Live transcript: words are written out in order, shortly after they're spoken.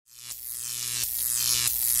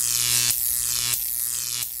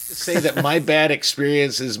say that my bad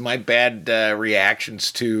experiences, my bad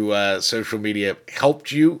reactions to social media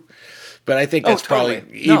helped you. But I think that's totally.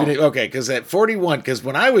 probably okay. Because at 41, because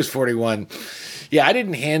when I was 41, yeah, I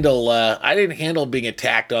didn't handle being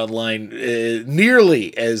attacked online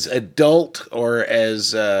nearly as adult or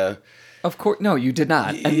as. Of course, no, you did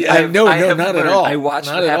not. And not at all. I watched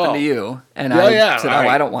not what happened all. to you, and I said,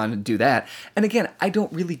 I don't want to do that. And again, I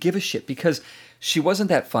don't really give a shit because she wasn't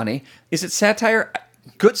that funny. Is it satire?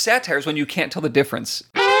 Good satire is when you can't tell the difference.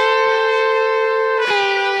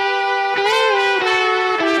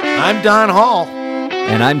 I'm Don Hall.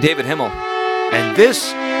 And I'm David Himmel. And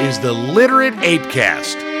this is the Literate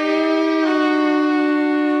ApeCast.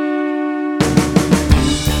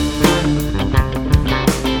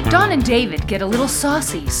 Don and David get a little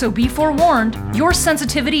saucy, so be forewarned, your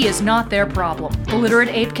sensitivity is not their problem. The Literate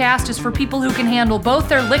ApeCast is for people who can handle both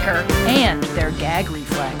their liquor and their gag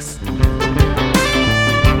reflex.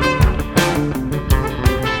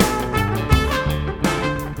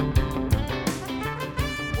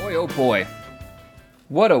 Boy, oh boy.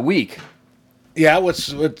 What a week. Yeah,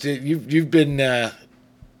 you've been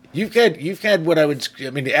you've had what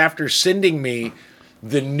after sending me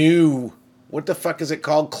the new, what the fuck is it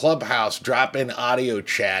called? Clubhouse, drop-in audio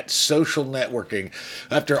chat, social networking.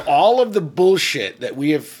 After all of the bullshit that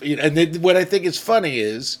we have, and then what I think is funny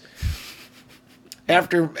is,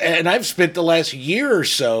 and I've spent the last year or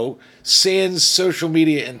so sans social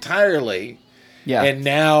media entirely. Yeah. And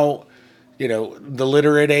now, the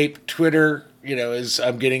Literate Ape Twitter,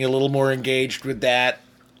 I'm getting a little more engaged with that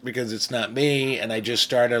because it's not me, and I just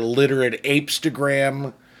started a Literate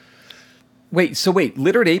Apestagram. Wait,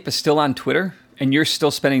 Literate Ape is still on Twitter, and you're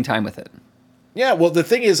still spending time with it? Yeah, well, the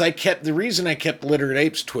thing is, the reason I kept Literate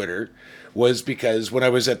Ape's Twitter was because when I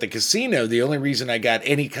was at the casino, the only reason I got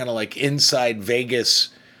any kind of inside Vegas,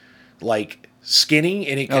 skinny,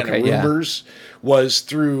 any kind of rumors, was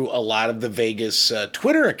through a lot of the Vegas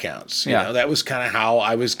Twitter accounts. You know, that was kind of how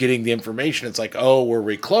I was getting the information. It's like, oh, we're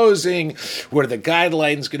reclosing. What are the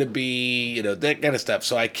guidelines going to be? That kind of stuff.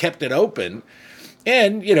 So I kept it open.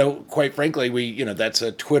 And, quite frankly, that's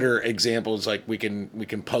a Twitter example. It's like we can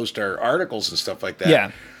post our articles and stuff like that.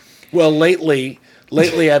 Yeah. Well, lately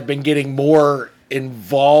I've been getting more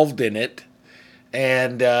involved in it.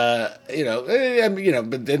 And, but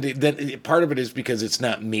then part of it is because it's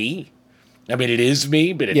not me. I mean, it is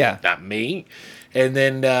me, but it's not me. And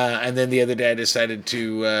then the other day I decided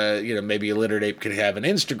to, maybe a Literate Ape could have an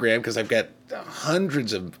Instagram because I've got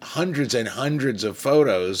hundreds and hundreds of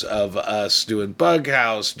photos of us doing Bug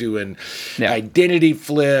House, doing Identity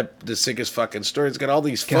Flip, the sickest fucking story. It's got all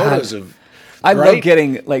these photos of. I love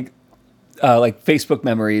getting Facebook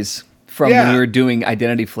memories from when we were doing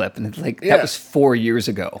Identity Flip, and that was 4 years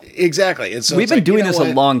ago. Exactly. And so we've been doing this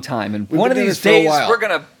a long time, and one of these days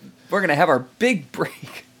we're gonna have our big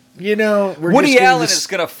break. Woody Allen is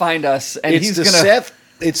gonna find us, and he's gonna.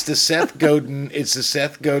 It's the Seth Godin. It's the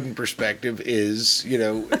Seth Godin perspective. Is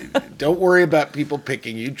don't worry about people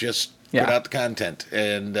picking you. Just put out the content,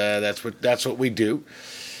 and that's what we do.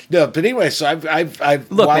 No, but anyway, so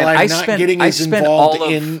I've look, while man, I'm not getting as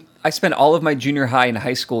involved in. I spent all of my junior high and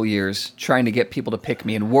high school years trying to get people to pick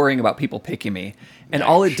me and worrying about people picking me. And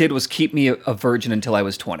all it did was keep me a virgin until I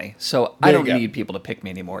was 20. So I don't need people to pick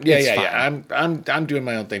me anymore. Yeah. I'm doing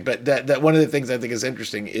my own thing. But that one of the things I think is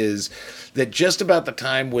interesting is that just about the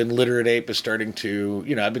time when Literate Ape is starting to,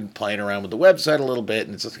 I've been playing around with the website a little bit,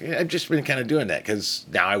 and I've just been kind of doing that because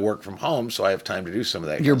now I work from home, so I have time to do some of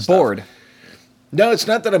that. You're bored. Stuff. No, it's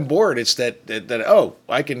not that I'm bored. It's that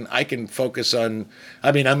I can focus on.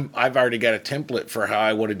 I mean, I've already got a template for how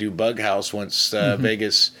I want to do Bug House once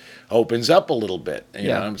Vegas opens up a little bit.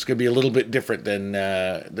 It's going to be a little bit different than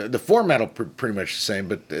the format will pretty much the same,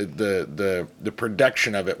 but the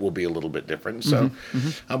production of it will be a little bit different. So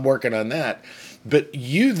I'm working on that. But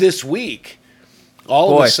you this week,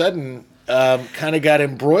 all of a sudden, kind of got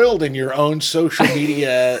embroiled in your own social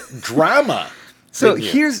media drama. So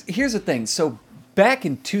here's the thing. So back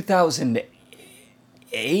in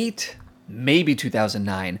 2008, maybe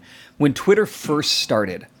 2009, when Twitter first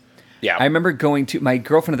started, I remember going to my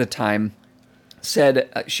girlfriend at the time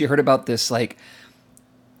said she heard about this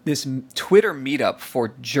this Twitter meetup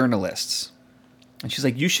for journalists, and she's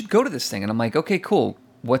like, "You should go to this thing." And I'm like, "Okay, cool.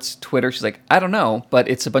 What's Twitter?" She's like, "I don't know, but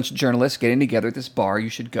it's a bunch of journalists getting together at this bar. You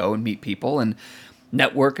should go and meet people and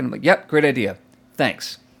network." And I'm like, "Yep, great idea.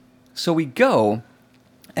 Thanks." So we go.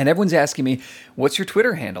 And everyone's asking me, "What's your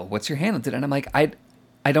Twitter handle? What's your handle?" And I'm like, I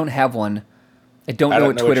don't have one. I don't know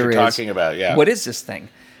what Twitter is. Talking about, What is this thing?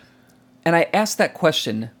 And I asked that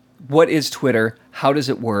question, what is Twitter? How does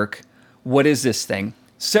it work? What is this thing?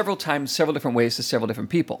 several times, several different ways to several different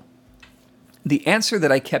people. The answer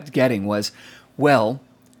that I kept getting was, well,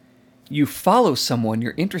 you follow someone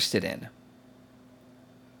you're interested in.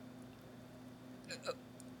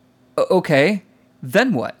 Okay,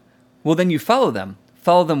 then what? Well, then you follow them.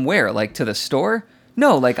 Follow them where? Like to the store?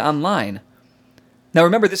 No, like online. Now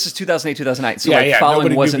remember, this is 2008, 2009, so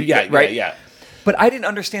following wasn't right. Yeah. But I didn't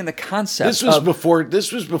understand the concept. This was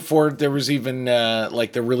before there was even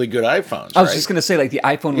like the really good iPhones. I was just going to say, like, the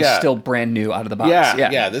iPhone was still brand new out of the box.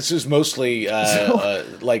 Yeah. This is mostly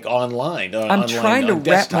like online. I'm trying to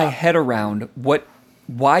wrap my head around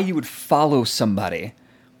why you would follow somebody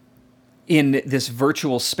in this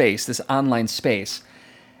virtual space, this online space,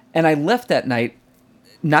 and I left that night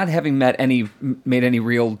not having made any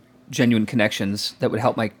real genuine connections that would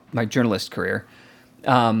help my journalist career.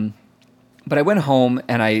 But I went home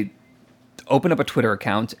and I opened up a Twitter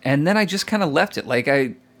account, and then I just kind of left it.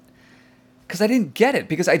 Because I didn't get it,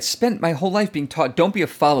 because I'd spent my whole life being taught, don't be a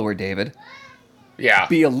follower, David. Yeah.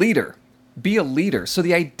 Be a leader. Be a leader. So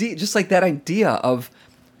the idea, just like that idea of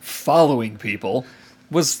following people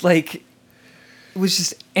was like, it was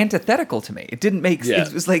just antithetical to me. It didn't make sense.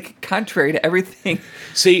 It was like contrary to everything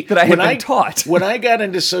that I had been taught. When I got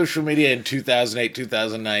into social media in 2008,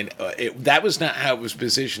 2009, that was not how it was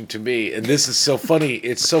positioned to me. And this is so funny.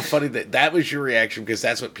 It's so funny that was your reaction, because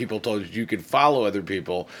that's what people told you. You could follow other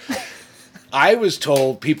people. I was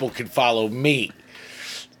told people could follow me.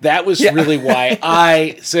 That was really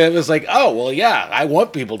why so it was like, oh, well, yeah, I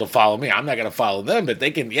want people to follow me. I'm not going to follow them, but they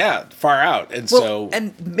can, far out. And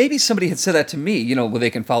and maybe somebody had said that to me, well, they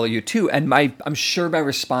can follow you too. And I'm sure my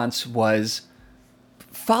response was,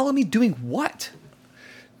 follow me doing what?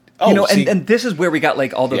 Oh, and this is where we got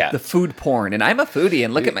like all the food porn, and I'm a foodie,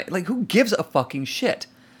 and look at my, who gives a fucking shit?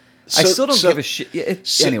 I still don't give a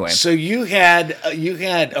shit. Anyway. So you had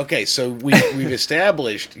okay. So we've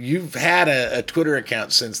established you've had a Twitter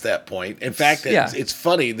account since that point. In fact, it's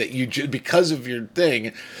funny that because of your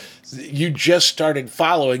thing, you just started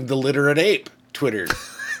following the Literate Ape Twitter.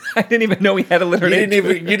 I didn't even know we had a Literate Ape.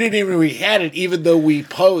 You didn't even know we had it, even though we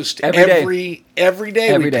post every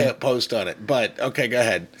day. Post on it. But okay, go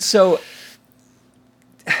ahead. So.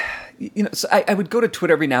 So I would go to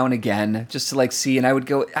Twitter every now and again just to see, and I would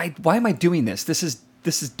go, why am I doing this? This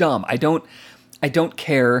is dumb. I don't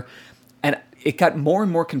care. And it got more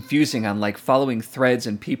and more confusing on following threads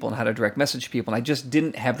and people and how to direct message people. And I just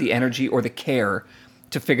didn't have the energy or the care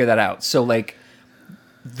to figure that out. So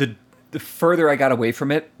the further I got away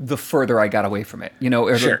from it, the further I got away from it.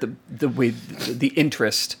 Or sure. the way the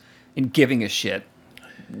interest in giving a shit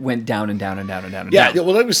went down and down and down and down and down. Yeah,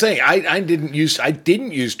 well, I was saying I didn't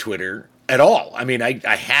use Twitter at all. I mean, I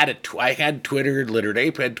had it. I had Twitter. Literate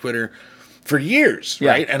Ape had Twitter for years,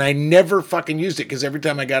 right? And I never fucking used it, because every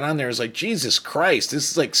time I got on there, I was like, Jesus Christ, this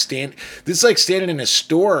is like standing in a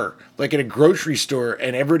store, like in a grocery store,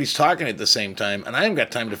 and everybody's talking at the same time, and I haven't got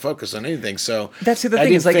time to focus on anything. So that's the other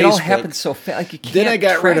thing, is it all happens so fast. You can't. Then I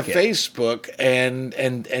got rid of Facebook,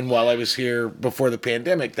 and while I was here before the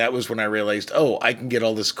pandemic, that was when I realized, I can get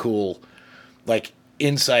all this cool,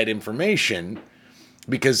 inside information,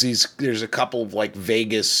 because there's a couple of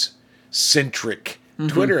Vegas centric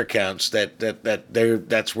Twitter accounts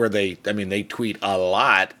that's where they tweet a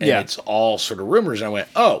lot, and it's all sort of rumors. And I went,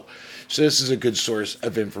 so this is a good source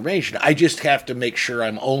of information. I just have to make sure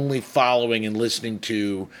I'm only following and listening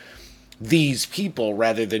to these people,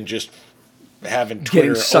 rather than just having Twitter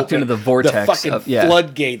getting sucked into the vortex, the fucking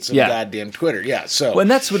floodgates of goddamn Twitter. Yeah. So, and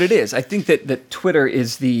that's what it is. I think that Twitter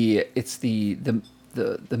is the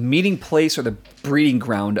meeting place or the breeding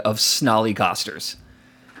ground of snollygoster.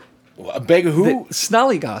 Beg who?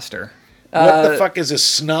 Snollygoster. What the fuck is a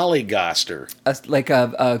snollygoster?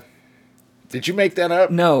 Did you make that up?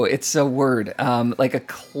 No, it's a word. Like a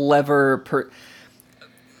clever person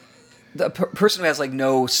who has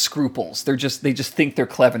no scruples. They just think they're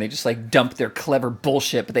clever, and they just dump their clever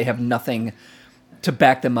bullshit, but they have nothing to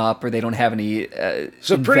back them up, or they don't have any.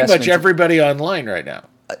 So pretty much everybody online right now.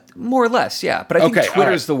 More or less, yeah. But I think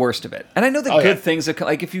Twitter is the worst of it. And I know the good things that there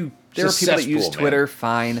are people that use Twitter,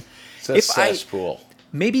 fine. It's a cesspool.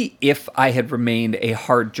 Maybe if I had remained a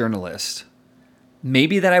hard journalist,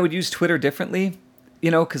 maybe then I would use Twitter differently,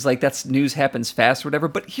 because that's news happens fast or whatever.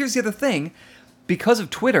 But here's the other thing. Because of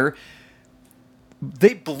Twitter,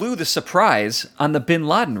 they blew the surprise on the Bin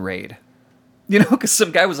Laden raid. Because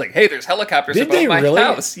some guy was like, hey, there's helicopters above my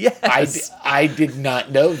house. Yes. I did not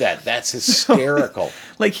know that. That's hysterical.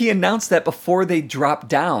 He announced that before they dropped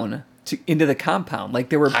down into the compound.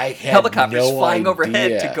 There were helicopters flying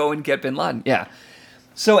overhead to go and get Bin Laden. Yeah.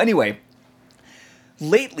 So anyway,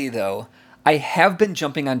 lately, though, I have been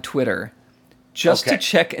jumping on Twitter just to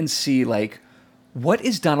check and see, like, what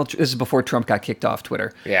is Donald... This is before Trump got kicked off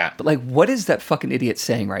Twitter. Yeah. But, like, what is that fucking idiot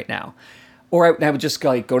saying right now? Or I would just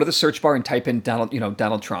go to the search bar and type in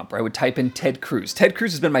Donald Trump. Or I would type in Ted Cruz. Ted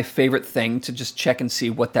Cruz has been my favorite thing to just check and see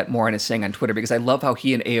what that moron is saying on Twitter, because I love how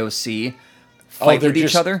he and AOC fight with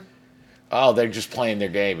each other. Oh, they're just playing their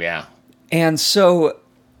game, yeah. And so,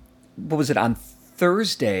 what was it, on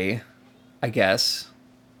Thursday, I guess?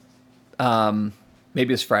 Maybe it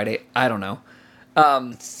was Friday. I don't know.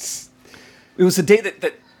 It was the day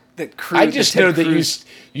that Cruz... I just know that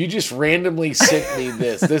you just randomly sent me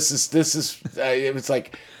this. This is it was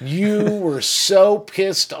like, you were so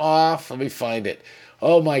pissed off. Let me find it.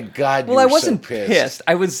 Oh my God, I wasn't pissed.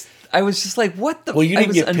 I was just like, what the... Well, you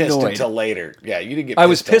didn't get annoyed. pissed until later. Yeah, you didn't get pissed. I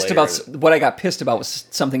was pissed about... What I got pissed about was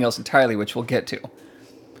something else entirely, which we'll get to.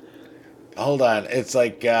 Hold on. It's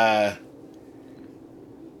like,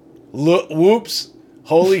 whoops.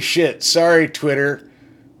 Holy shit. Sorry, Twitter.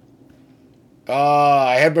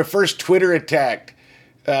 I had my first Twitter attacked.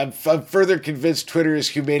 I'm further convinced Twitter is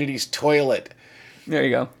humanity's toilet. There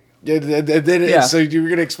you go. So you were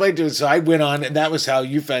going to explain to us. So I went on, and that was how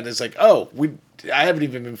you found it. It's like, I haven't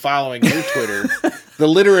even been following your Twitter. The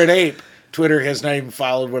Literate Ape Twitter has not even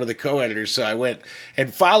followed one of the co-editors. So I went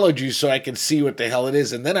and followed you so I could see what the hell it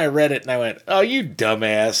is. And then I read it, and I went, oh, you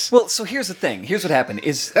dumbass. Well, so here's the thing. Here's what happened.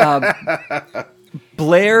 Is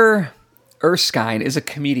Blair Erskine is a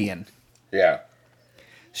comedian. Yeah.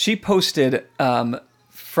 She posted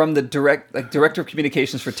from the director of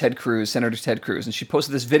communications for Ted Cruz, Senator Ted Cruz, and she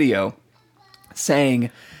posted this video saying,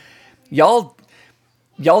 y'all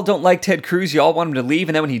don't like Ted Cruz, y'all want him to leave,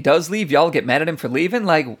 and then when he does leave, y'all get mad at him for leaving?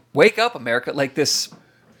 Like, wake up, America. Like, this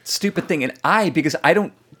stupid thing. And because I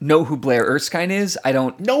don't know who Blair Erskine is,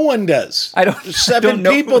 no one does. There's 7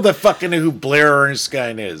 people that fucking know who Blair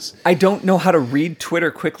Erskine is. I don't know how to read Twitter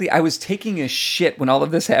quickly. I was taking a shit when all of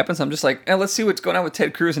this happens. I'm just like, let's see what's going on with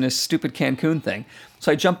Ted Cruz and his stupid Cancun thing.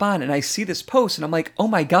 So I jump on and I see this post and I'm like, oh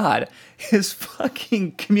my God, his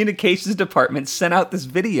fucking communications department sent out this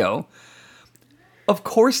video. Of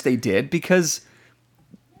course they did, because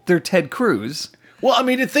they're Ted Cruz. Well, I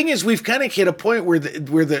mean, the thing is, we've kind of hit a point where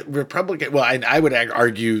the Republican. Well, I would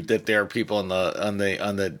argue that there are people on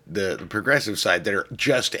the progressive side that are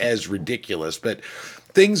just as ridiculous, but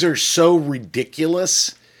things are so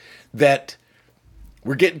ridiculous that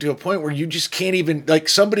we're getting to a point where you just can't even, like,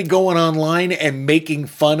 somebody going online and making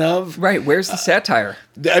fun of. Right. Where's the satire?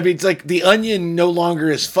 I mean, it's like The Onion no longer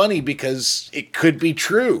is funny because it could be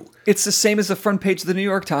true. It's the same as the front page of the New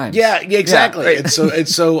York Times. Yeah, exactly. Yeah, right. And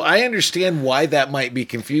so I understand why that might be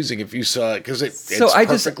confusing if you saw it, because it's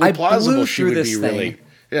perfectly plausible she would be really.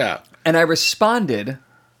 Yeah. And I responded,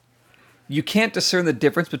 you can't discern the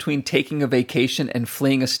difference between taking a vacation and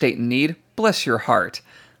fleeing a state in need? Bless your heart.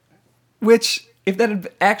 Which, if that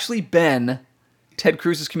had actually been Ted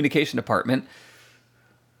Cruz's communication department,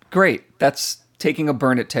 great. That's taking a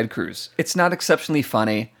burn at Ted Cruz. It's not exceptionally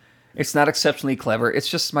funny. It's not exceptionally clever. It's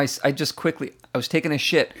just I was taking a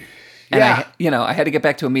shit. And I had to get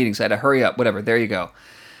back to a meeting, so I had to hurry up, whatever. There you go.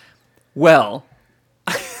 Well,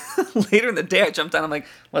 later in the day, I jumped on. I'm like,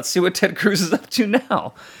 let's see what Ted Cruz is up to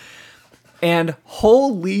now. And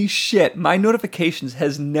holy shit, my notifications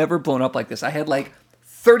has never blown up like this. I had like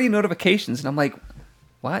 30 notifications, and I'm like,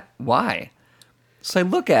 what? Why? So I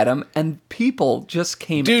look at them, and people just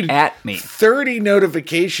came at me. 30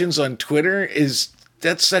 notifications on Twitter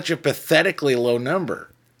that's such a pathetically low number.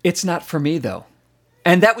 It's not for me, though.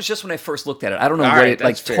 And that was just when I first looked at it. I don't know what it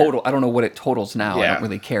total. I don't know what it totals now. Yeah. I don't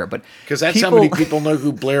really care, but because that's how many people know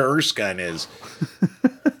who Blair Erskine is.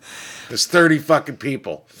 There's 30 fucking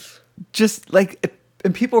people. Just like,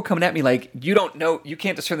 and people were coming at me like, you don't know, you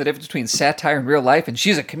can't discern the difference between satire and real life, and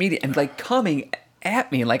she's a comedian, and like coming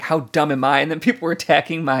at me like, how dumb am I? And then people were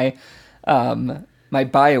attacking my my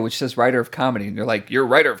bio, which says writer of comedy, and they're like, you're a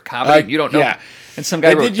writer of comedy? You don't know. Yeah. And some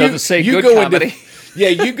guy doesn't say good comedy.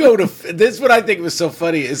 You go to... This is what I think was so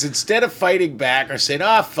funny, is instead of fighting back or saying,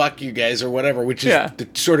 fuck you guys, or whatever, which is the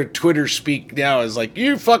sort of Twitter speak now, is like,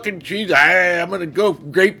 you fucking... I'm going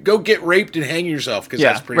to go get raped and hang yourself, because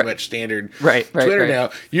that's pretty much standard Twitter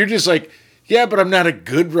now. You're just like, yeah, but I'm not a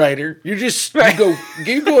good writer. You're just...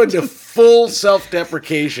 You go into full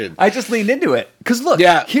self-deprecation. I just leaned into it. Because look,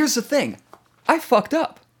 here's the thing. I fucked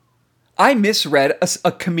up. I misread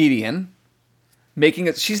a comedian making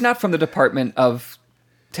it. She's not from the department of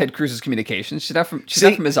Ted Cruz's communications. She's not from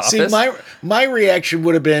his office. See, my reaction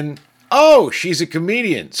would have been, oh, she's a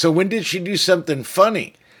comedian. So when did she do something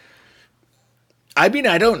funny? I mean,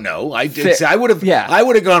 I don't know. I would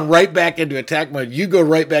have gone right back into attack mode. You go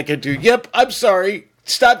right back into, yep, I'm sorry.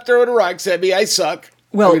 Stop throwing rocks at me. I suck.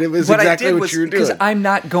 Well, I mean, it was exactly what you were doing. Because I'm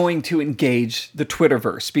not going to engage the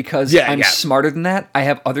Twitterverse because I'm smarter than that. I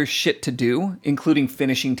have other shit to do, including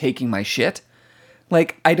finishing taking my shit.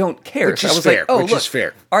 Like, I don't care. Which is fair. Which is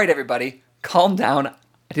fair. All right, everybody, calm down.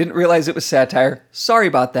 I didn't realize it was satire. Sorry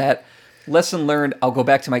about that. Lesson learned. I'll go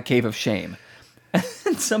back to my cave of shame.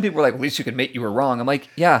 And some people were like, at least you could admit you were wrong. I'm like,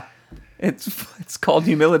 yeah, it's called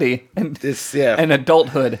humility and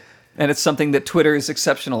adulthood. And it's something that Twitter is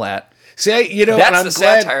exceptional at. See, that's the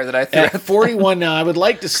satire that I threw. At 41 now, I would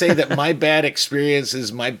like to say that my bad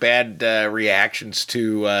experiences, my bad reactions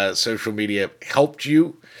to social media helped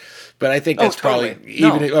you. But I think that's probably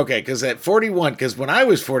because at 41, because when I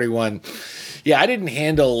was 41, I didn't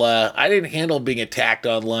handle being attacked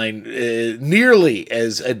online nearly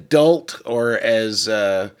as adult or as.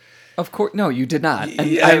 Of course, no, you did not.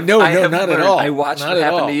 And not at all. I watched what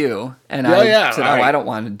happened to you, and I said, I don't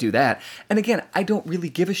want to do that. And again, I don't really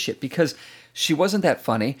give a shit because she wasn't that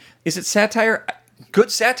funny. Is it satire?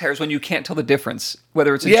 Good satire is when you can't tell the difference,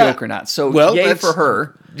 whether it's a joke or not. So yay for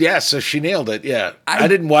her. Yeah, so she nailed it, yeah. I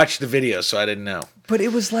didn't watch the video, so I didn't know. But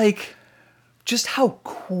it was like, just how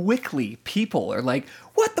quickly people are like,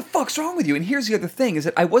 what the fuck's wrong with you? And here's the other thing, is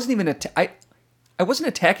that I wasn't even, I wasn't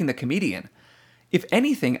attacking the comedian. If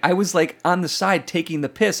anything, I was like on the side taking the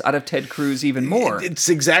piss out of Ted Cruz even more. It's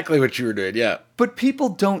exactly what you were doing, yeah. But people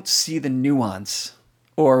don't see the nuance,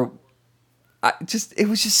 or it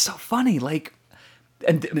was just so funny. Like,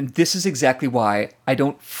 and this is exactly why I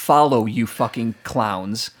don't follow you fucking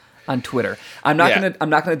clowns on Twitter. I'm not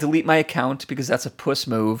gonna delete my account because that's a puss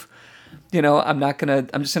move. I'm just gonna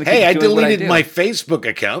keep doing I deleted what I do. my Facebook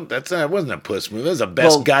account. That wasn't a puss move. That was the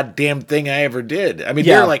best goddamn thing I ever did. I mean,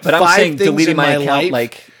 there are like but 5 I'm saying things deleting in my my account life.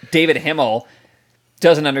 like David Himmel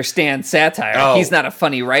doesn't understand satire. Oh. He's not a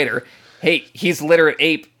funny writer. Hey, he's literate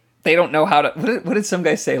ape. They don't know how to. What did some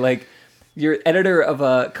guy say? Like, you're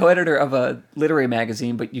co-editor of a literary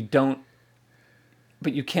magazine, but you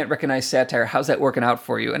can't recognize satire. How's that working out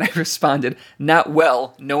for you? And I responded, not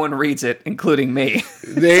well. No one reads it, including me.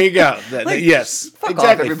 There you go. Yes, fuck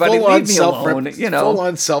exactly. off, everybody. Leave me alone. Full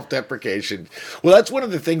on self-deprecation. Well, that's one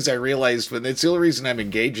of the things I realized when it's the only reason I'm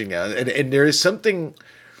engaging on. And there is something.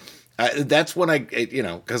 That's when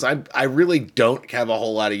because I really don't have a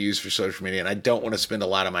whole lot of use for social media, and I don't want to spend a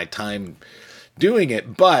lot of my time doing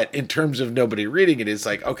it. But in terms of nobody reading it, it's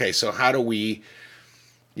like, okay, so how do we?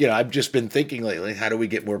 I've just been thinking lately, how do we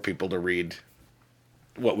get more people to read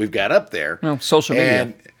what we've got up there? Well, social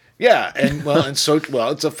media. It's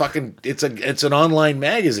an online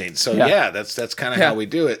magazine. So that's kind of how we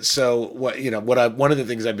do it. So one of the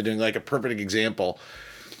things I've been doing, like a perfect example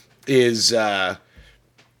is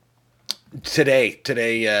today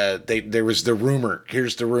there was the rumor.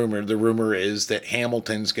 Here's the rumor. The rumor is that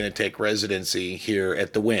Hamilton's going to take residency here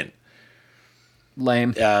at the Wynn.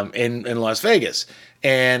 Lame. In Las Vegas.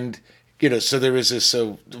 And, so there was this,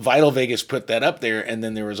 so Vital Vegas put that up there, and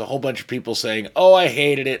then there was a whole bunch of people saying, oh, I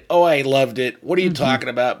hated it. Oh, I loved it. What are you talking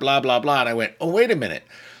about? Blah, blah, blah. And I went, oh, wait a minute.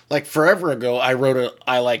 Like forever ago, I wrote a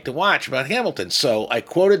I Like to Watch about Hamilton. So I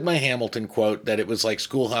quoted my Hamilton quote that it was like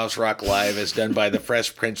Schoolhouse Rock Live as done by the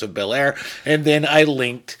Fresh Prince of Bel-Air. And then I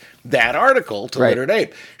linked that article to Literate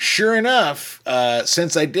Ape. Sure enough,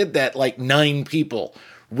 since I did that, like 9 people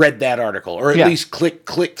read that article, or at least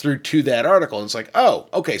click through to that article. And it's like, oh,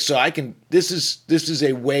 okay, so I can, this is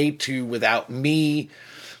a way to, without me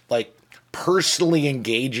like personally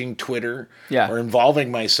engaging Twitter or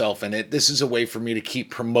involving myself in it, this is a way for me to keep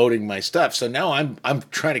promoting my stuff. So now I'm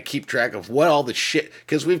trying to keep track of what all the shit,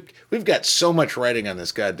 because we've got so much writing on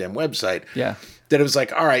this goddamn website. Yeah. That it was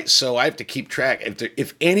like, all right, so I have to keep track.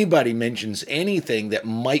 If anybody mentions anything that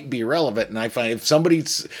might be relevant, and I find if somebody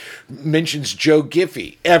mentions Joe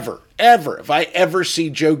Giffey, ever, if I ever see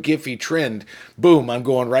Joe Giffey trend, boom, I'm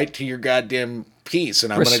going right to your goddamn piece,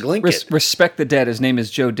 and I'm going to link it. Respect the dead. His name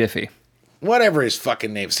is Joe Diffie. Whatever his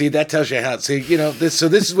fucking name. See, that tells you how. See, this. So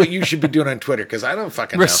this is what you should be doing on Twitter, because I don't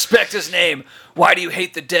fucking know. Respect his name. Why do you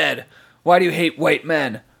hate the dead? Why do you hate white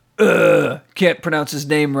men? Can't pronounce his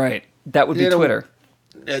name right. That would be Twitter.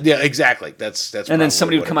 Yeah, exactly. That's. And then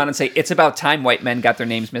somebody would come on and say, "It's about time white men got their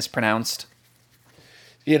names mispronounced."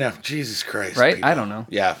 Jesus Christ, right? People. I don't know.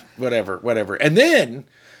 Yeah, whatever. And then,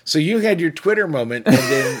 so you had your Twitter moment, and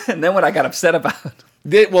then, and then what I got upset about.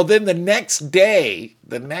 Then the next day,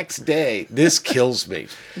 this kills me.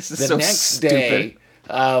 This is the next stupid.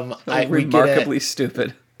 Day, remarkably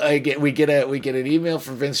stupid. We get an email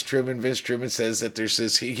from Vince Truman. Vince Truman says that there's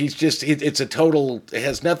this. It's a total. It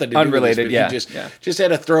has nothing to do unrelated. With this, but he just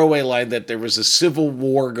had a throwaway line that there was a civil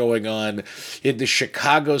war going on in the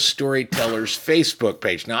Chicago Storytellers Facebook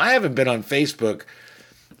page. Now I haven't been on Facebook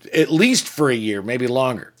at least for a year, maybe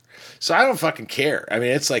longer. So I don't fucking care. I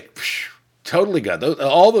mean, it's like totally good.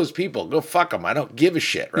 All those people, go fuck them. I don't give a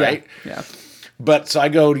shit, right? Yeah. But so I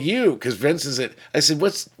go to you because Vince is it. I said,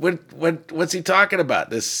 what's he talking about?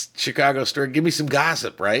 This Chicago story? Give me some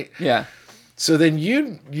gossip, right? Yeah. So then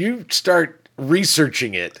you start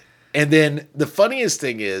researching it, and then the funniest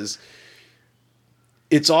thing is,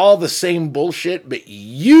 it's all the same bullshit, but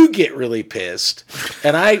you get really pissed.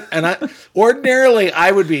 And I ordinarily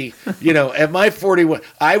I would be, at my 41,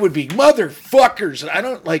 I would be motherfuckers. And I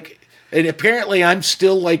don't like, and apparently I'm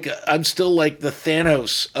still like the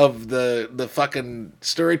Thanos of the fucking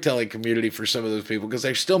storytelling community for some of those people because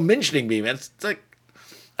they're still mentioning me, man. It's like,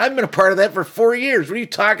 I've been a part of that for 4 years. What are you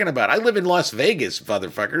talking about? I live in Las Vegas,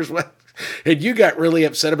 motherfuckers. What? And you got really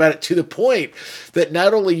upset about it to the point that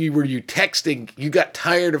not only were you texting, you got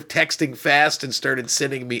tired of texting fast and started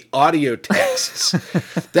sending me audio texts.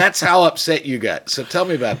 That's how upset you got. So tell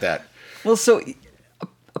me about that. Well, so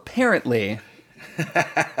apparently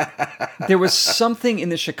there was something in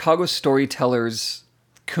the Chicago Storytellers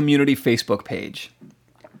community Facebook page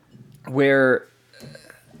where,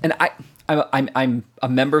 and I'm a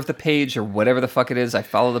member of the page or whatever the fuck it is. I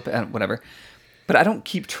follow the whatever. But I don't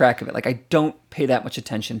keep track of it. Like, I don't pay that much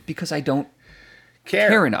attention because I don't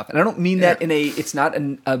care enough. And I don't mean that it's not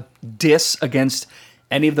a diss against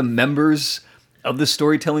any of the members of the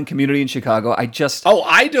storytelling community in Chicago. I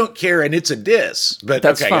don't care, and it's a diss. But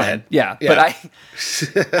that's okay, fine. Go ahead. Yeah. But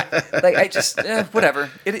I just, whatever.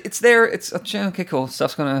 It's there. It's, okay, cool.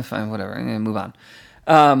 Stuff's going to, fine, whatever. I'm going to move on.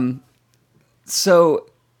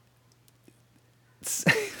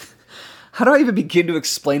 How do I even begin to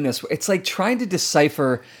explain this? It's like trying to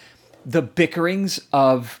decipher the bickerings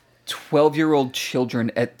of 12-year-old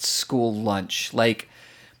children at school lunch. Like,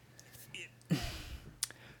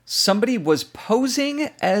 somebody was posing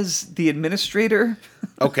as the administrator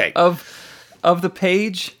of the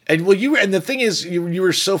page. And and the thing is, you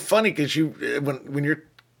were so funny because when you're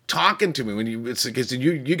talking to me, because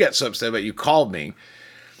you got so upset about it, you called me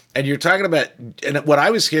and you're talking about, and what I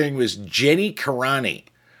was hearing was Jenny Karani.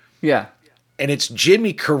 Yeah. And it's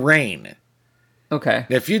Jimmy Carrane. Okay.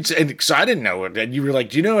 So I didn't know it. And you were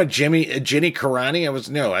like, do you know a Jenny Karani?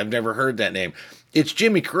 No, I've never heard that name. It's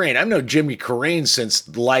Jimmy Carrane. I've known Jimmy Carrane since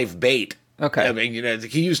Live Bait. Okay. I mean,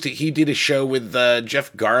 he did a show with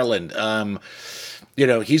Jeff Garland.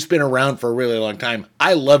 He's been around for a really long time.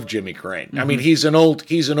 I love Jimmy Carrane. Mm-hmm. I mean, he's an old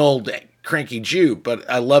cranky Jew, but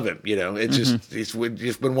I love him. It's just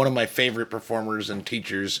he's been one of my favorite performers and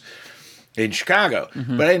teachers in Chicago.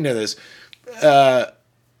 Mm-hmm. But I didn't know this.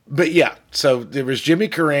 But yeah, so there was Jimmy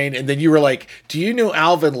Carrane, and then you were like, do you know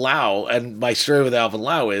Alvin Lau? And my story with Alvin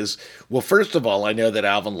Lau is, well, first of all, I know that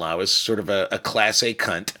Alvin Lau is sort of a class A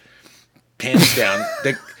cunt, hands down.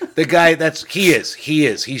 The guy, he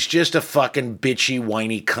is. He's just a fucking bitchy,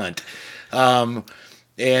 whiny cunt.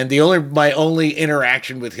 And my only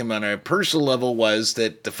interaction with him on a personal level was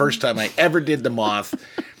that the first time I ever did the Moth,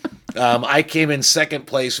 I came in second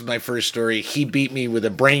place with my first story. He beat me with a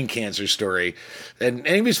brain cancer story. And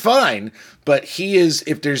he was fine. But he is,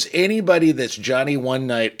 if there's anybody that's Johnny One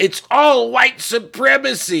Night, it's all white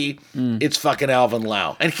supremacy. It's fucking Alvin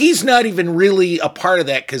Lau. And he's not even really a part of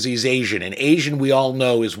that because he's Asian. And Asian, we all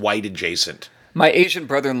know, is white adjacent. My Asian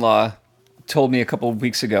brother-in-law told me a couple of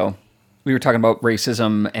weeks ago, we were talking about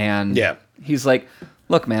racism, and he's like,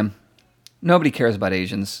 look, man, nobody cares about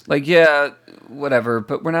Asians. Like, yeah, whatever,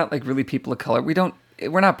 but we're not like really people of color.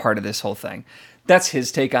 We're not part of this whole thing. That's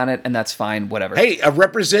his take on it, and that's fine, whatever. Hey, a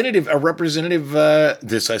representative,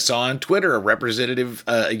 this I saw on Twitter,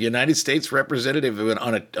 a United States representative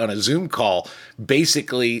on a Zoom call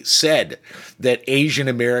basically said that Asian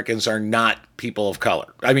Americans are not people of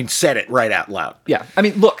color. I mean, said it right out loud. Yeah. I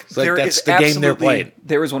mean, look, that's the game they're playing.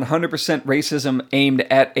 There is 100% racism aimed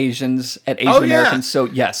at Asians, at Asian Americans. So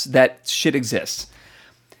yes, that shit exists.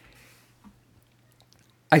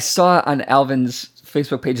 I saw on Alvin's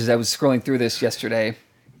Facebook page as I was scrolling through this yesterday,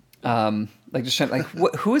 just trying,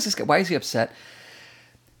 who is this guy? Why is he upset?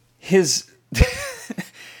 His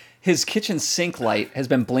kitchen sink light has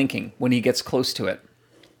been blinking when he gets close to it,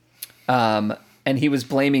 and he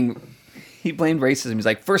blamed racism. He's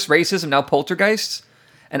like, first racism, now poltergeists,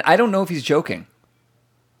 and I don't know if he's joking.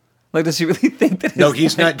 Like, does he really think that? No,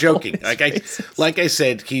 he's not joking. Like I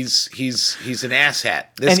said, he's an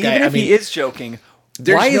asshat. This and guy, even if he is joking.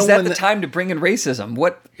 Why is that the time to bring in racism?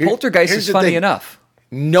 Poltergeist is funny enough.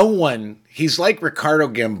 No one, he's like Ricardo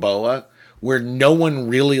Gamboa, where no one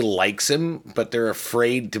really likes him, but they're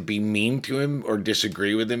afraid to be mean to him or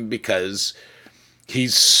disagree with him because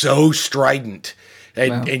he's so strident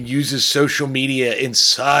and uses social media in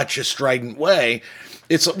such a strident way.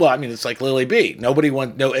 It's like Lily B.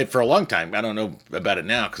 For a long time. I don't know about it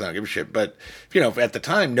now because I don't give a shit. But at the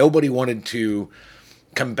time, nobody wanted to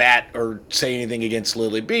combat or say anything against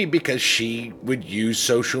Lily B because she would use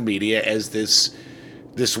social media as this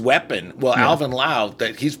weapon. Well, yeah. Alvin Las,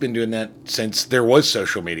 that he's been doing that since there was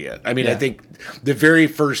social media. I mean, yeah. I think the very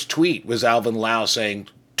first tweet was Alvin Las saying,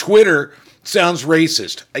 Twitter sounds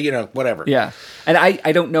racist, whatever. Yeah. And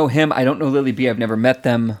I don't know him. I don't know Lily B. I've never met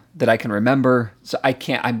them that I can remember. So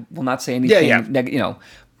I will not say anything. Yeah.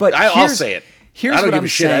 But I'll say it. Here's I don't what give I'm a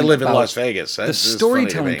shit. I live in Las Vegas. The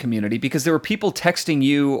storytelling community, because there were people texting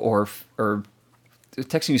you or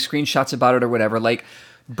texting you screenshots about it or whatever, like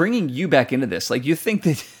bringing you back into this. Like, you think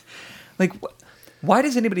that, like, why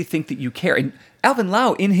does anybody think that you care? And Alvin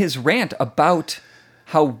Las, in his rant about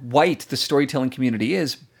how white the storytelling community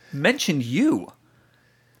is, mentioned you.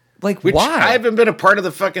 Like, why? I haven't been a part of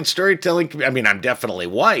the fucking storytelling community. I mean, I'm definitely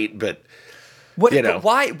white, but... But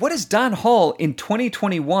why? What does Don Hall in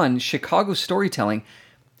 2021 Chicago storytelling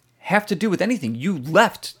have to do with anything? You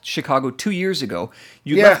left Chicago 2 years ago.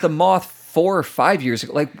 You left the Moth 4 or 5 years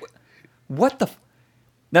ago. Like, what the?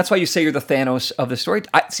 That's why you say you're the Thanos of the story.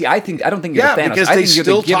 I don't think you're the Thanos. Because I they think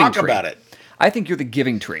still talk about it. I think you're the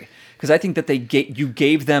giving tree. Because I think that you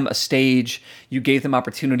gave them a stage, you gave them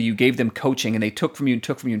opportunity, you gave them coaching, and they took from you and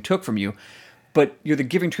took from you and took from you. But you're the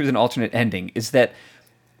giving tree with an alternate ending. Is that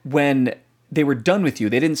when they were done with you,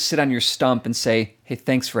 they didn't sit on your stump and say, hey,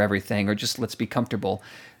 thanks for everything, or just let's be comfortable.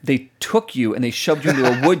 They took you and they shoved you into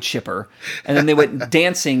a wood chipper, and then they went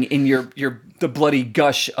dancing in the bloody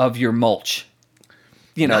gush of your mulch.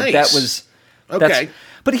 Nice. That was... Okay.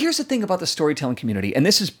 But here's the thing about the storytelling community, and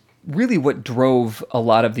this is really what drove a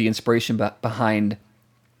lot of the inspiration behind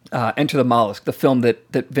Enter the Mollusk, the film that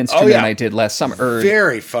Vince Jr. and I did last summer.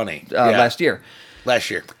 Very funny. Last year.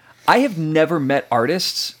 I have never met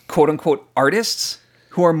artists, quote-unquote artists,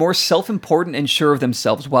 who are more self-important and sure of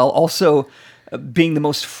themselves while also being the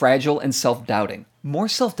most fragile and self-doubting. More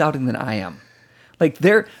self-doubting than I am. Like,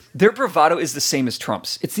 their bravado is the same as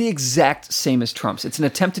Trump's. It's the exact same as Trump's. It's an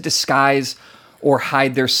attempt to disguise or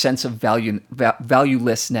hide their sense of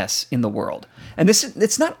valuelessness in the world. And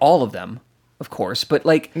it's not all of them, of course, but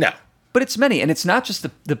no. But it's many, and it's not just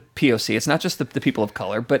the POC, it's not just the people of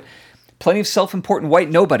color, but plenty of self-important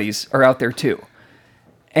white nobodies are out there too.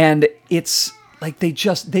 And it's like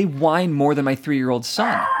they whine more than my 3-year-old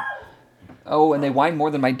son. Oh, and they whine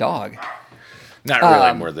more than my dog. Not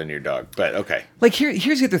really more than your dog, but okay. Like,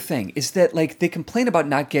 here's the other thing, is that, like, they complain about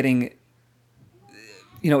not getting,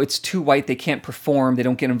 it's too white, they can't perform, they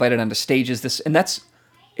don't get invited onto stages, and that's,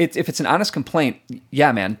 if it's an honest complaint,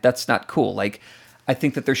 yeah, man, that's not cool. Like, I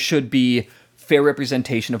think that there should be fair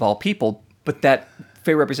representation of all people, but that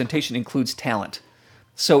fair representation includes talent.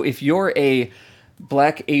 So if you're a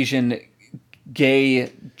Black, Asian,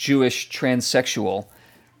 gay, Jewish, transsexual,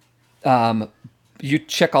 you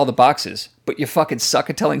check all the boxes, but you fucking suck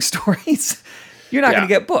at telling stories, you're not going to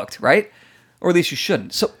get booked, right? Or at least you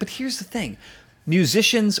shouldn't. So, but here's the thing.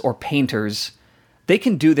 Musicians or painters, they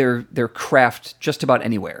can do their craft just about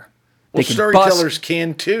anywhere. Well, storytellers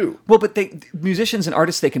can too. Well, but musicians and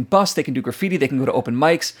artists, they can bust, they can do graffiti, they can go to open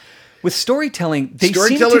mics. With storytelling,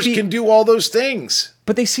 storytellers can do all those things.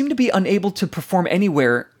 But they seem to be unable to perform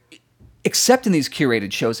anywhere except in these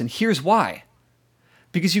curated shows, and here's why.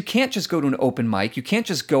 Because you can't just go to an open mic, you can't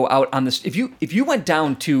just go out on this. If you went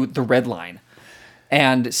down to the Red Line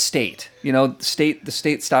and the state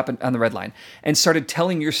stop on the Red Line and started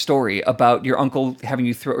telling your story about your uncle having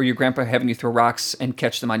you throw, or your grandpa having you throw rocks and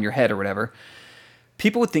catch them on your head or whatever,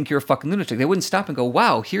 people would think you're a fucking lunatic. They wouldn't stop and go,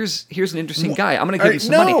 wow, here's an interesting guy. I'm going to give you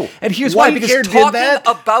some money. And here's why. Because talking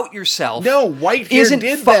about yourself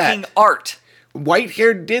isn't fucking art.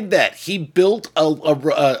 Whitehair did that. He built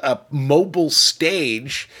a mobile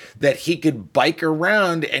stage that he could bike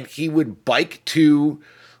around, and he would bike to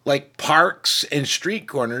like parks and street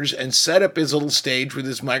corners and set up his little stage with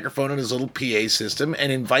his microphone and his little PA system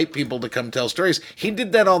and invite people to come tell stories. He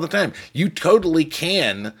did that all the time. You totally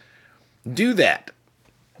can do that.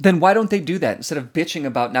 Then why don't they do that instead of bitching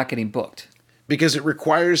about not getting booked? Because it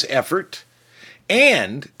requires effort.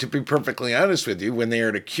 And, to be perfectly honest with you, when they are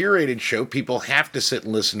at a curated show, people have to sit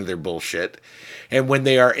and listen to their bullshit. And when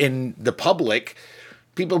they are in the public,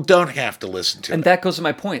 people don't have to listen to it. And that goes to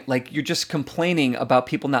my point. Like, you're just complaining about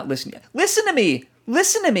people not listening. Listen to me!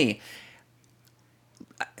 Listen to me!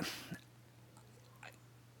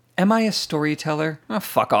 Am I a storyteller? Oh,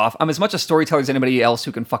 fuck off. I'm as much a storyteller as anybody else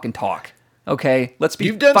who can fucking talk. Okay, let's be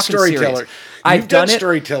fucking serious. You've done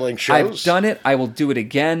storytelling shows. I've done it. I will do it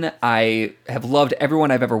again. I have loved everyone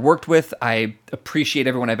I've ever worked with. I appreciate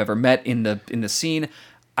everyone I've ever met in the scene.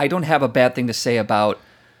 I don't have a bad thing to say about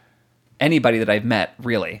anybody that I've met,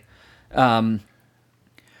 really. But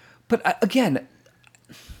again,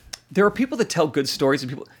 there are people that tell good stories, and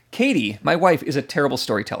people. Katie, my wife, is a terrible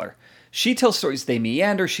storyteller. She tells stories, they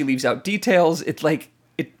meander, she leaves out details. It's like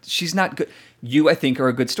she's not good. You, I think, are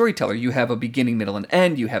a good storyteller. You have a beginning, middle, and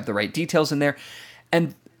end. You have the right details in there,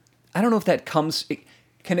 and I don't know if that comes.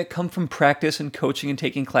 Can it come from practice and coaching and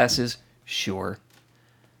taking classes? Sure.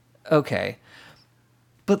 Okay.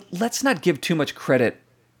 But let's not give too much credit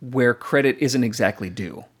where credit isn't exactly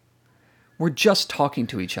due. We're just talking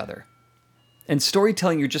to each other. And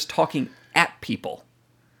storytelling, you're just talking at people.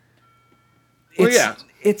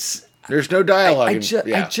 It's there's no dialogue.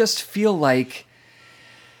 I just feel like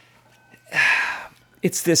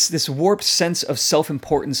it's this warped sense of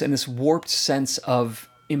self-importance and this warped sense of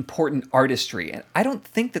important artistry. And I don't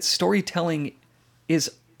think that storytelling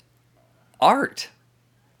is art.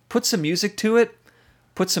 Put some music to it,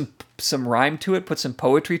 put some rhyme to it, put some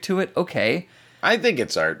poetry to it. Okay. I think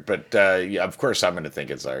it's art, but of course I'm going to think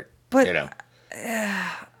it's art. But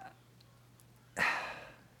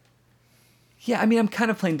yeah, I mean, I'm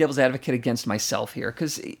kind of playing devil's advocate against myself here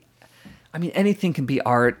because, I mean, anything can be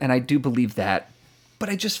art, and I do believe that. But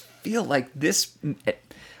I just feel like this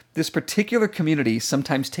particular community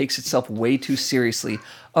sometimes takes itself way too seriously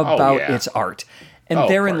about its art. And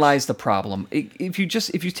therein lies the problem. If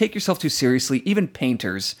you take yourself too seriously, even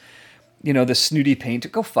painters, the snooty painter,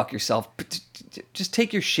 go fuck yourself. Just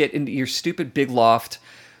take your shit into your stupid big loft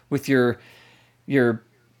with your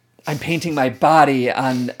I'm painting my body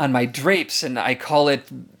on my drapes and I call it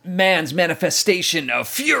man's manifestation of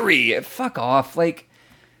fury. Fuck off. Like,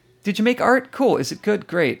 did you make art? Cool. Is it good?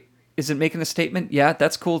 Great. Is it making a statement? Yeah,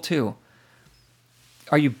 that's cool too.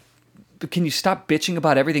 Can you stop bitching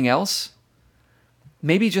about everything else?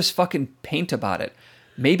 Maybe just fucking paint about it.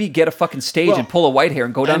 Maybe get a fucking stage and pull a white hair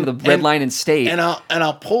and go down to the red line and state.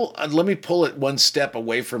 Let me pull it one step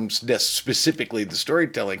away from specifically the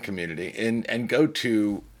storytelling community and go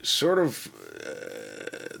to sort of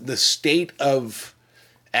the state of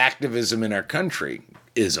activism in our country.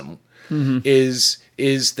 Is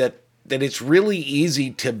that it's really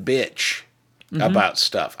easy to bitch about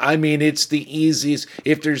stuff. I mean, it's the easiest.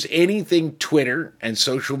 If there's anything Twitter and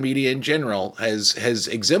social media in general has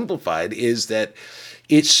exemplified, is that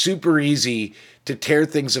it's super easy to tear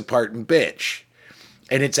things apart and bitch.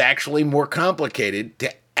 And it's actually more complicated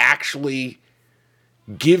to actually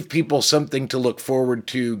give people something to look forward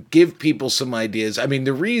to, give people some ideas. I mean,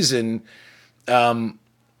 the reason Obama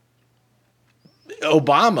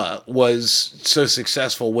was so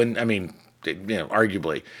successful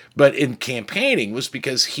arguably, but in campaigning was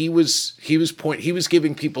because he was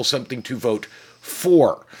giving people something to vote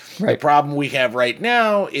for. Right. The problem we have right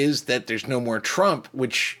now is that there's no more Trump,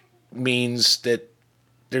 which means that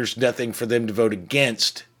there's nothing for them to vote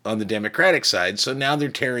against on the Democratic side. So now they're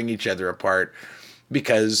tearing each other apart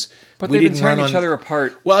because we didn't tearing each other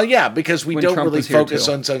apart. Well, yeah, because we don't really focus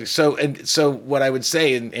on something. So what I would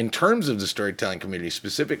say in terms of the storytelling community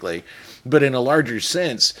specifically, but in a larger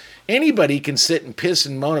sense, anybody can sit and piss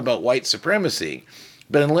and moan about white supremacy,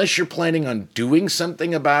 but unless you're planning on doing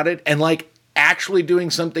something about it and actually doing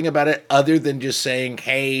something about it other than just saying,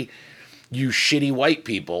 hey, you shitty white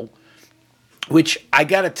people, which I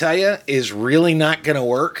got to tell you is really not going to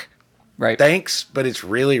work. Right. Thanks, but it's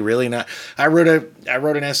really, really not. I wrote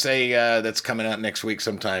an essay that's coming out next week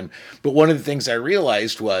sometime. But one of the things I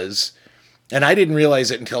realized was, and I didn't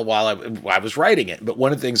realize it until while I was writing it, but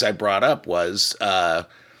one of the things I brought up was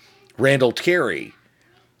Randall Terry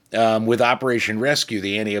with Operation Rescue,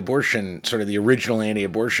 the anti-abortion, sort of the original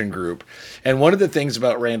anti-abortion group. And one of the things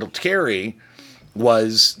about Randall Terry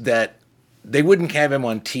was that they wouldn't have him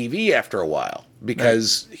on TV after a while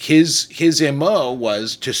because his MO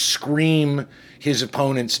was to scream his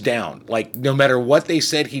opponents down. Like, no matter what they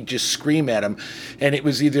said, he'd just scream at them. And it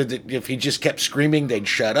was either that if he just kept screaming, they'd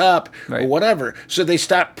shut up or whatever. So they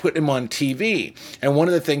stopped putting him on TV. And one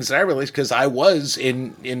of the things that I realized, because I was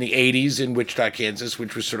in the 80s in Wichita, Kansas,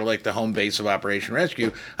 which was sort of like the home base of Operation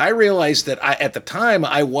Rescue, I realized that at the time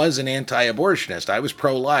I was an anti-abortionist. I was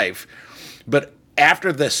pro-life. But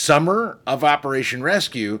after the summer of Operation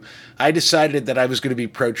Rescue, I decided that I was going to be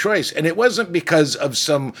pro-choice. And it wasn't because of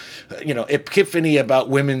some, epiphany about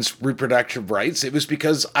women's reproductive rights. It was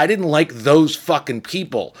because I didn't like those fucking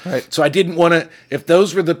people. Right. So I didn't want to, if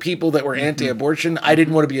those were the people that were anti-abortion, I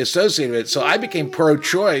didn't want to be associated with it. So I became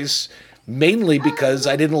pro-choice mainly because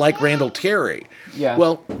I didn't like Randall Terry. Yeah.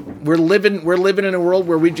 Well, we're living in a world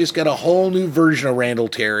where we just got a whole new version of Randall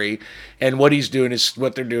Terry, and what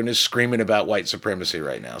they're doing is screaming about white supremacy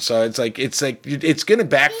right now. So it's going to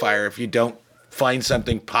backfire if you don't find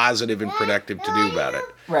something positive and productive to do about it.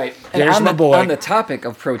 Right. There's my boy. On the topic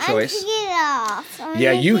of pro-choice.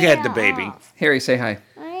 Yeah, you had the baby. Harry, say hi.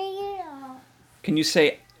 Can you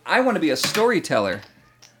say, I want to be a storyteller?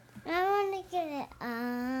 I want to get it.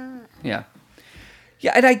 Yeah.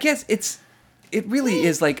 Yeah, and I guess it really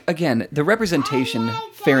is like, again, the representation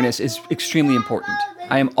fairness is extremely important.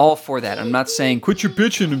 I am all for that. I'm not saying, quit your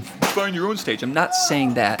bitching and find your own stage. I'm not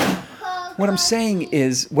saying that. What I'm saying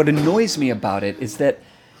is, what annoys me about it is that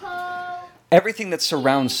everything that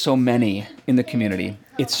surrounds so many in the community,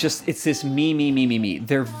 it's this me.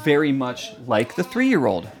 They're very much like the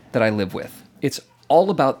 3-year-old that I live with. It's all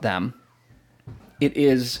about them. It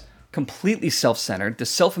is completely self-centered. The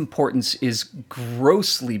self-importance is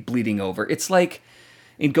grossly bleeding over. It's like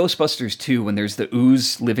in Ghostbusters 2 when there's the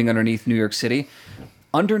ooze living underneath New York City.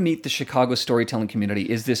 Underneath the Chicago storytelling community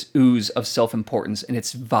is this ooze of self-importance, and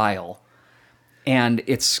it's vile. And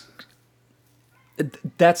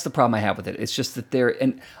that's the problem I have with it. It's just that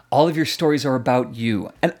and all of your stories are about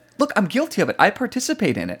you. And look, I'm guilty of it. I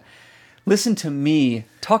participate in it. Listen to me,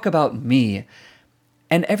 talk about me.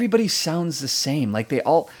 And everybody sounds the same. Like they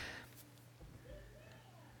all...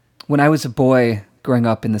 When I was a boy growing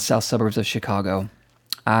up in the south suburbs of Chicago,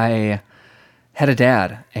 I had a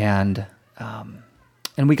dad, and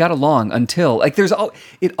we got along until like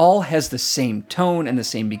it all has the same tone and the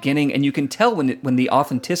same beginning, and you can tell when the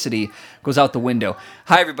authenticity goes out the window.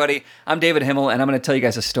 Hi everybody, I'm David Himmel, and I'm going to tell you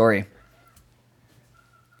guys a story.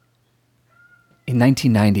 In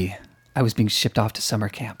 1990, I was being shipped off to summer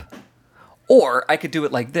camp. Or I could do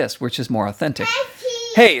it like this, which is more authentic.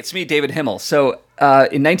 Hey, it's me, David Himmel. So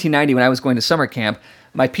in 1990, when I was going to summer camp,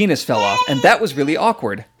 my penis fell off, and that was really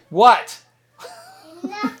awkward. What?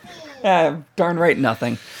 Darn right,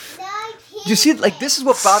 nothing. You see, like, this is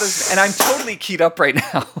what bothers me, and I'm totally keyed up right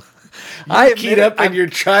now. I'm keyed up, and your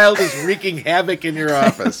child is wreaking havoc in your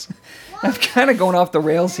office. I'm kind of going off the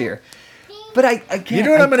rails here. But I can't. You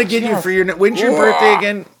know what I'm going to get you for your... When's your birthday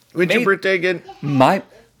again? When's your birthday again? My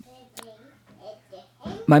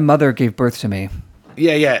mother gave birth to me.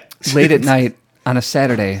 Yeah. Late at night on a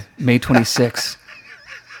Saturday, May 26,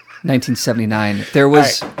 1979. There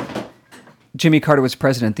was... Right. Jimmy Carter was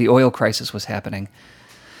president. The oil crisis was happening.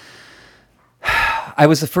 I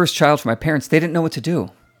was the first child for my parents. They didn't know what to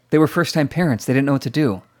do. They were first-time parents. They didn't know what to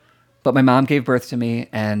do. But my mom gave birth to me,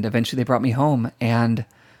 and eventually they brought me home. And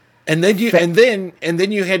then you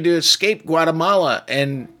had to escape Guatemala,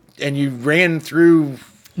 and you ran through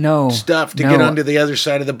stuff to get onto the other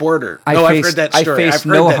side of the border. I've heard that story. I faced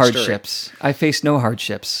no hardships. I faced no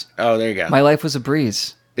hardships. Oh, there you go. My life was a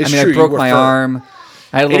breeze. It's true. I broke my arm.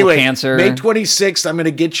 I had a little cancer. May 26th, I'm going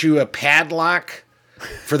to get you a padlock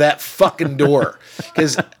for that fucking door.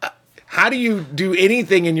 Because how do you do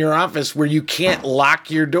anything in your office where you can't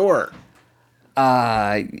lock your door?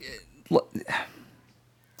 That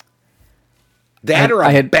or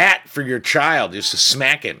a bat for your child just to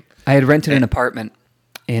smack him. I had rented an apartment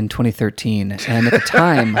in 2013, and at the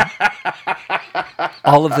time,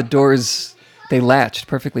 all of the doors, they latched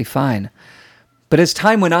perfectly fine. But as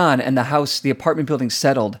time went on and the apartment building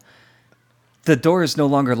settled, the doors no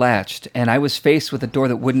longer latched, and I was faced with a door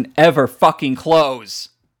that wouldn't ever fucking close.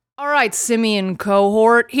 All right, Simeon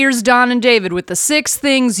cohort, here's Don and David with the 6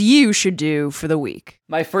 things you should do for the week.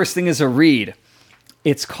 My first thing is a read.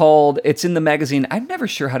 It's in the magazine, I'm never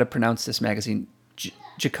sure how to pronounce this magazine.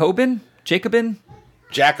 Jacobin?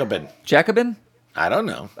 I don't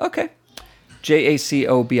know. Okay.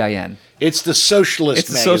 Jacobin. It's the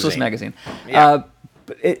Socialist magazine. Yeah.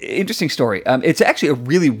 Interesting story. It's actually a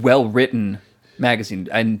really well-written magazine.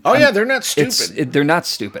 And they're not stupid. They're not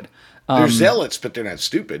stupid. They're zealots, but they're not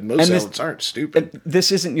stupid. Most zealots aren't stupid.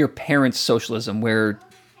 This isn't your parents' socialism,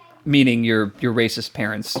 meaning your racist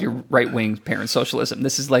parents, your right-wing parents' socialism.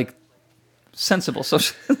 This is like sensible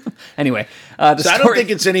socialism. Anyway. I don't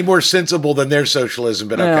think it's any more sensible than their socialism,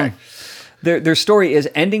 but okay. Their story is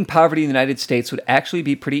ending poverty in the United States would actually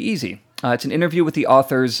be pretty easy. It's an interview with the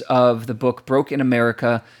authors of the book Broke in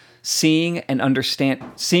America, Seeing,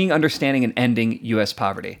 Understanding, and Ending U.S.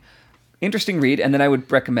 Poverty. Interesting read, and then I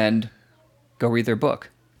would recommend go read their book.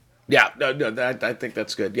 Yeah, I think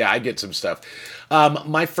that's good. Yeah, I get some stuff.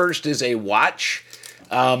 My first is a watch.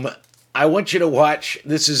 I want you to watch,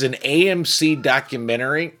 this is an AMC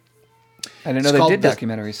documentary. I didn't know they did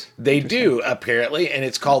documentaries. They do, apparently, and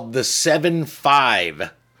it's called The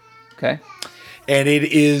 7-5. Okay. And it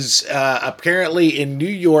is apparently in New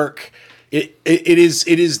York. It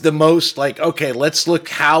is the most like, okay, let's look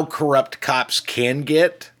how corrupt cops can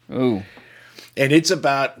get. Ooh. And it's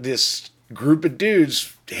about this group of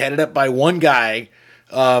dudes headed up by one guy,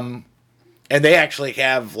 and they actually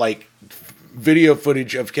have like video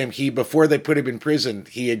footage of him. Before they put him in prison,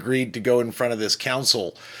 he agreed to go in front of this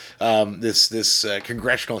council, this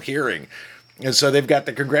congressional hearing. And so they've got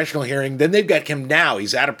the congressional hearing. Then they've got him now.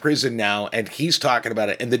 He's out of prison now, and he's talking about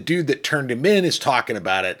it. And the dude that turned him in is talking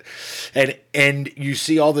about it. And you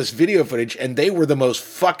see all this video footage, and they were the most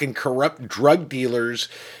fucking corrupt drug dealers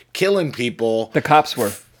killing people. The cops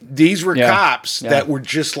were. These were cops that were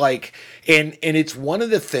just like, and it's one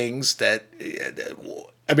of the things that,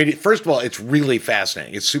 I mean, first of all, it's really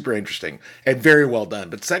fascinating. It's super interesting and very well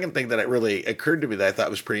done. But the second thing that it really occurred to me that I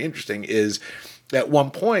thought was pretty interesting is, at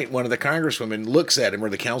one point, one of the congresswomen looks at him, or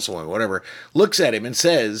the councilwoman, whatever, looks at him and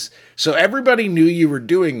says, so everybody knew you were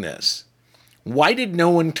doing this. Why did no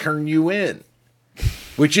one turn you in?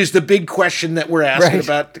 Which is the big question that we're asking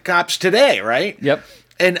about the cops today, right? Yep.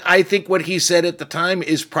 And I think what he said at the time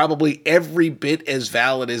is probably every bit as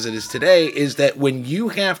valid as it is today, is that when you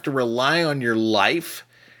have to rely on your life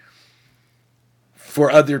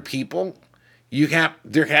for other people,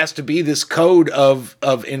 there has to be this code of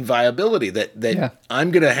inviolability that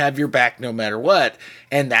I'm going to have your back no matter what.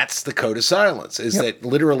 And that's the code of silence, is that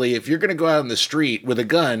literally, if you're going to go out on the street with a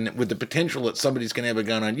gun, with the potential that somebody's going to have a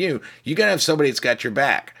gun on you, you got to have somebody that's got your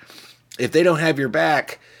back. If they don't have your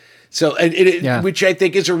back, which I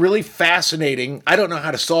think is a really fascinating, I don't know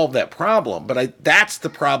how to solve that problem, but that's the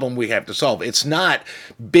problem we have to solve. It's not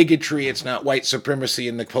bigotry. It's not white supremacy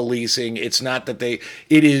in the policing. It's not that it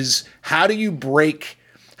is, how do you break,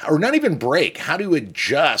 or not even break, how do you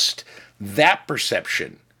adjust that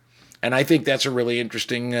perception? And I think that's a really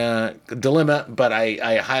interesting dilemma, but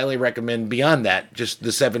I highly recommend, beyond that, just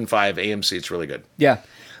the 7.5 AMC. It's really good. Yeah.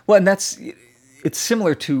 Well, and it's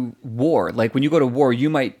similar to war. Like when you go to war, you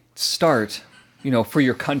might start, for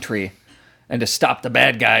your country and to stop the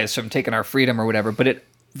bad guys from taking our freedom or whatever. But it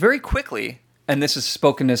very quickly, and this is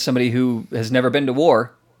spoken as somebody who has never been to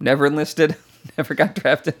war, never enlisted, never got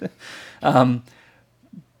drafted. But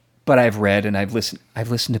I've read and I've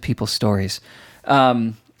listened to people's stories,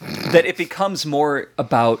 that it becomes more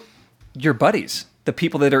about your buddies, the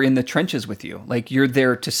people that are in the trenches with you. Like you're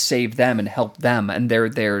there to save them and help them, and they're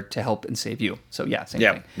there to help and save you. So same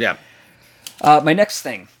thing. Yeah. My next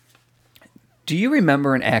thing. Do you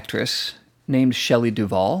remember an actress named Shelley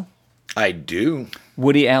Duvall? I do.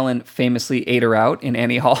 Woody Allen famously ate her out in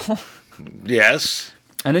Annie Hall. Yes.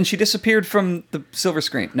 And then she disappeared from the silver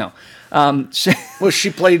screen. No.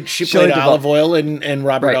 She played Olive Oil in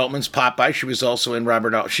Robert Altman's Popeye. She was also in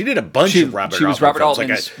Robert Altman. She did a bunch of Robert Altman. She was Robert films.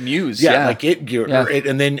 Altman's muse.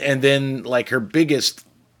 And then like the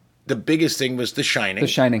biggest thing was The Shining. The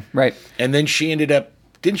Shining, right. And then she ended up,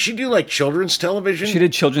 didn't she do like children's television? She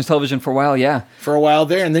did children's television for a while, yeah. For a while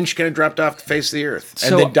there, and then she kind of dropped off the face of the earth.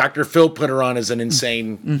 And then Dr. Phil put her on as an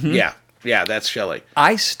insane, that's Shelley.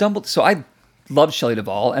 I loved Shelley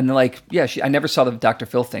Duvall, and I never saw the Dr.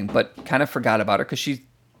 Phil thing, but kind of forgot about her because she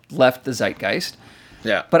left the zeitgeist.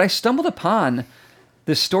 Yeah. But I stumbled upon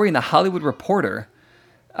this story in The Hollywood Reporter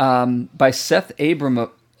by Seth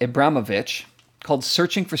Abramovich called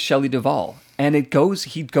 "Searching for Shelley Duvall," and he goes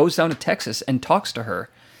down to Texas and talks to her,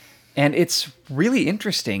 and it's really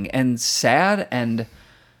interesting and sad and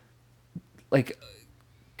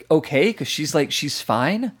okay because she's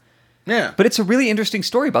fine. Yeah. But it's a really interesting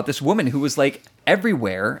story about this woman who was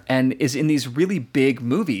everywhere and is in these really big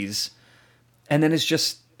movies and then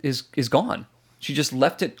is gone. She just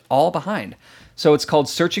left it all behind. So it's called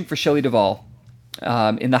Searching for Shelley Duvall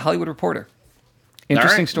in The Hollywood Reporter.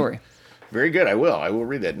 Interesting story. Very good. I will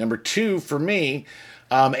read that. Number 2 for me,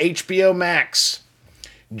 HBO Max,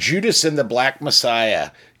 Judas and the Black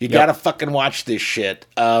Messiah. You gotta fucking watch this shit.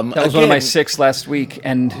 That was one of my 6 last week,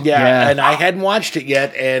 and and I hadn't watched it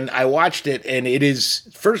yet, and I watched it, and it is,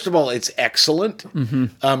 first of all, it's excellent. Mm-hmm.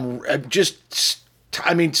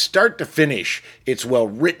 Start to finish, it's well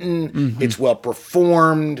written, it's well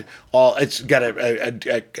performed. It's got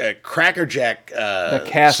a crackerjack the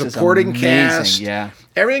cast supporting is amazing, cast. Yeah,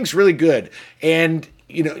 everything's really good, and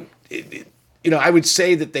I would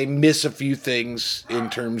say that they miss a few things in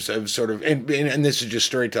terms of sort of, and this is just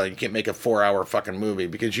storytelling. You can't make a 4-hour fucking movie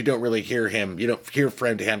because you don't really hear him. You don't hear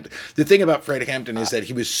Fred Hampton. The thing about Fred Hampton is that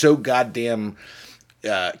he was so goddamn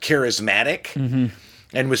charismatic. Mm-hmm.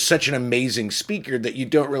 And was such an amazing speaker that you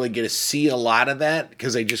don't really get to see a lot of that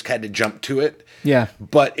because they just had to jump to it. Yeah.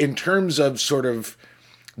 But in terms of sort of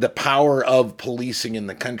the power of policing in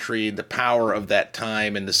the country, the power of that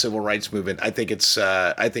time and the civil rights movement, I think it's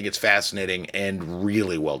fascinating and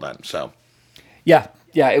really well done. So, yeah,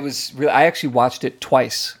 it was really. I actually watched it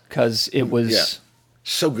twice because it was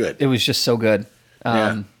so good. It was just so good.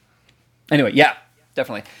 Anyway,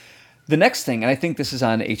 definitely. The next thing, and I think this is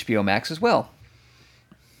on HBO Max as well.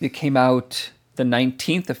 It came out the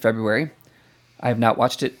 19th of February. I have not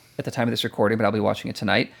watched it at the time of this recording, but I'll be watching it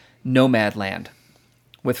tonight. Nomadland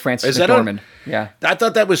with Frances McDormand. Yeah. I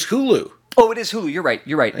thought that was Hulu. Oh, it is Hulu. You're right.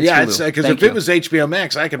 It's Hulu. Because if it was HBO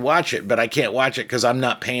Max, I could watch it, but I can't watch it because I'm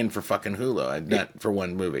not paying for fucking Hulu. Not for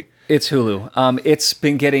one movie. It's Hulu.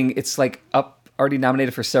 It's like already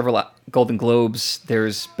nominated for several Golden Globes.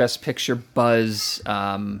 There's Best Picture buzz,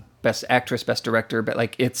 Best Actress, Best Director, but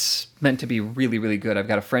like it's meant to be really, really good. I've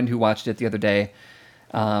got a friend who watched it the other day,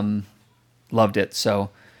 loved it.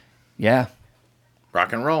 So, yeah,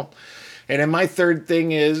 rock and roll. And then my third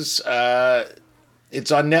thing is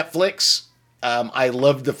it's on Netflix. I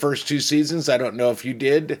loved the first 2 seasons. I don't know if you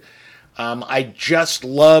did. I just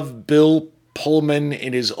love Bill Pullman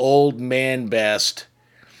in his old man best.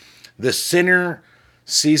 The Sinner,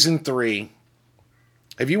 season 3.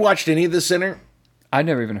 Have you watched any of The Sinner? I've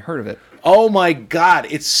never even heard of it. Oh my God.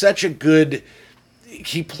 It's such a good...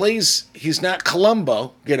 He's not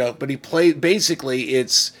Columbo, but he plays... Basically,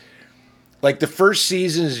 it's like the first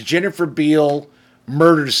season is Jennifer Beal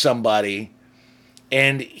murders somebody,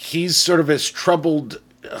 and he's sort of this troubled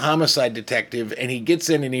homicide detective, and he gets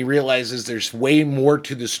in and he realizes there's way more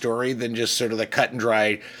to the story than just sort of the cut and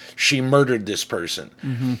dry, she murdered this person.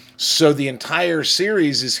 Mm-hmm. So the entire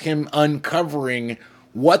series is him uncovering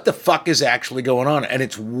what the fuck is actually going on, and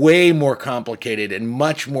it's way more complicated and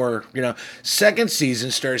much more, Second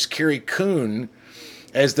season stars Carrie Coon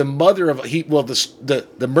as the mother of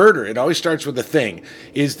the murder. It always starts with the thing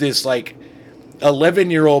is this like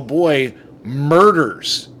 11-year-old boy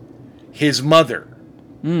murders his mother.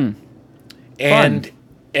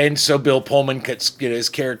 And so Bill Pullman, his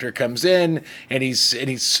character comes in, and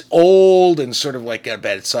he's old and sort of like got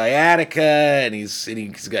bad sciatica, and he's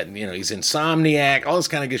got he's insomniac, all this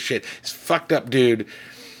kind of good shit. He's a fucked up dude,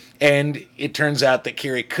 and it turns out that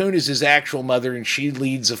Carrie Coon is his actual mother, and she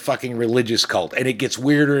leads a fucking religious cult, and it gets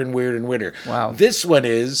weirder and weirder and weirder. Wow. This one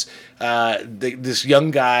is this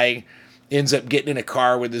young guy ends up getting in a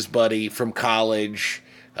car with his buddy from college.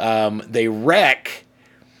 They wreck.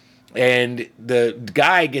 And the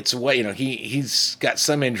guy gets away, he's got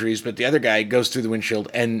some injuries, but the other guy goes through the windshield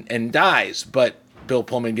and dies. But Bill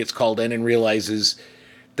Pullman gets called in and realizes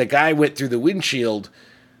the guy went through the windshield,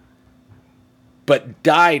 but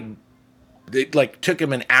died. It took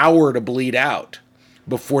him an hour to bleed out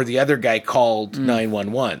before the other guy called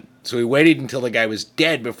 911. So he waited until the guy was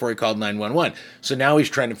dead before he called 911. So now he's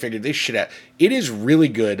trying to figure this shit out. It is really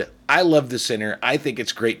good. I love The Sinner. I think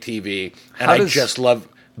it's great TV. And I just love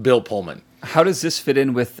Bill Pullman. How does this fit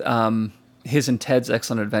in with his and Ted's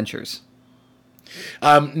Excellent Adventures?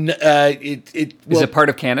 Is it part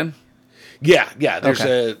of canon? Yeah. There's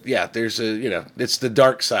it's the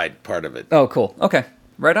dark side part of it. Oh, cool. Okay,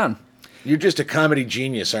 right on. You're just a comedy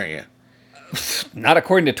genius, aren't you? Not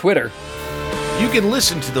according to Twitter. You can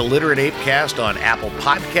listen to the Literate ApeCast on Apple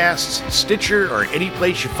Podcasts, Stitcher, or any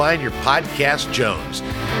place you find your podcast Jones.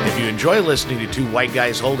 If you enjoy listening to two white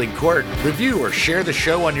guys holding court, review or share the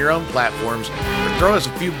show on your own platforms, or throw us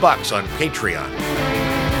a few bucks on Patreon.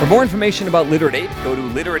 For more information about Literate Ape, go to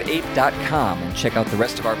literateape.com and check out the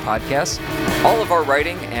rest of our podcasts, all of our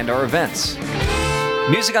writing, and our events.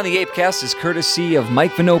 Music on the ApeCast is courtesy of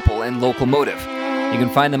Mike Vinopal and Locomotive. You can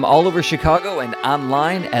find them all over Chicago and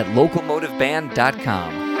online at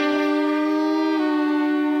locomotiveband.com.